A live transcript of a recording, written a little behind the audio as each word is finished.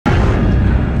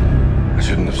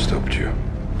shouldn't have stopped you.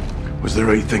 Was the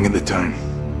right thing at the time,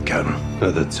 Captain?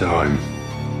 At the time.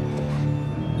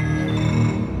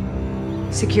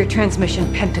 Secure transmission,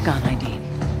 Pentagon ID.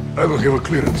 I will give a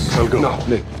clearance. I'll go. No,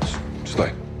 Nick,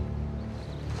 stay.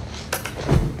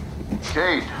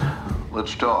 Kate,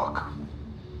 let's talk.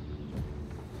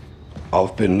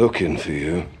 I've been looking for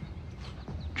you.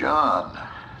 John,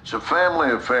 it's a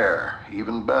family affair.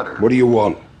 Even better. What do you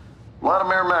want?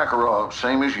 Vladimir Makarov,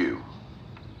 same as you.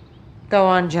 Go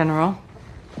on, General.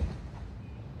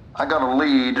 I got a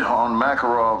lead on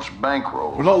Makarov's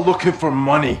bankroll. We're not looking for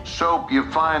money. So you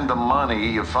find the money,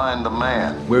 you find the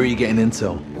man. Where are you getting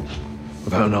intel?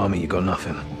 Without an army, you got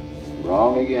nothing.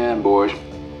 Wrong again, boys.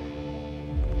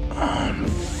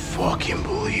 Unfucking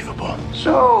believable.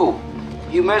 So,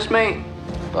 you missed me?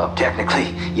 Well, technically,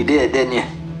 you did, didn't you?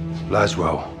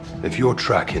 Laswell, if you're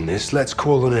tracking this, let's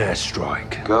call an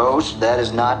airstrike. Ghost, that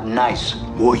is not nice.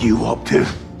 What are you up to?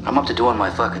 I'm up to doing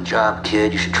my fucking job,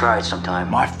 kid. You should try it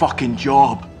sometime. My fucking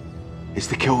job is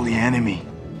to kill the enemy.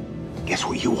 Guess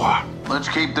what you are? Let's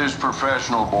keep this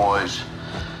professional, boys.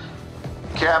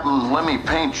 Captain, let me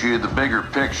paint you the bigger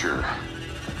picture.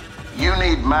 You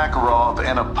need Makarov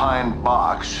in a pine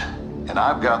box, and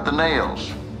I've got the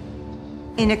nails.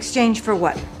 In exchange for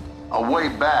what? A way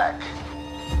back.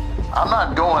 I'm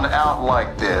not going out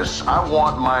like this. I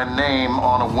want my name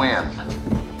on a win.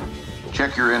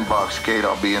 Check your inbox, Kate.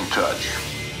 I'll be in touch.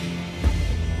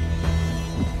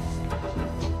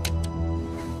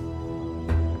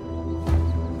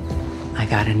 I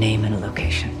got a name and a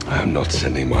location. I am not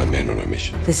sending my men on a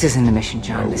mission. This isn't a mission,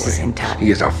 John. No This way. is intel.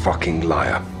 He is a fucking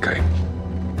liar, okay?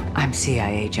 I'm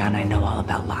CIA, John. I know all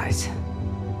about lies.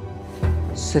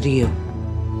 So do you.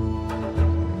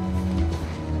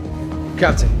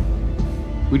 Captain,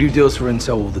 we do deals for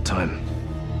intel all the time.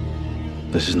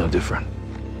 This is no different.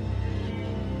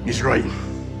 He's right.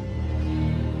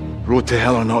 Road to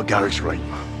hell or not, Garrick's right.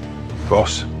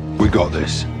 Boss, we got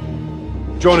this.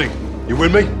 Johnny, you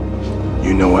with me?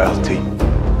 You know it, LT.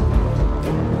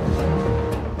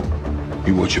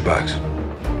 You watch your backs.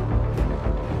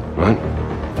 Right?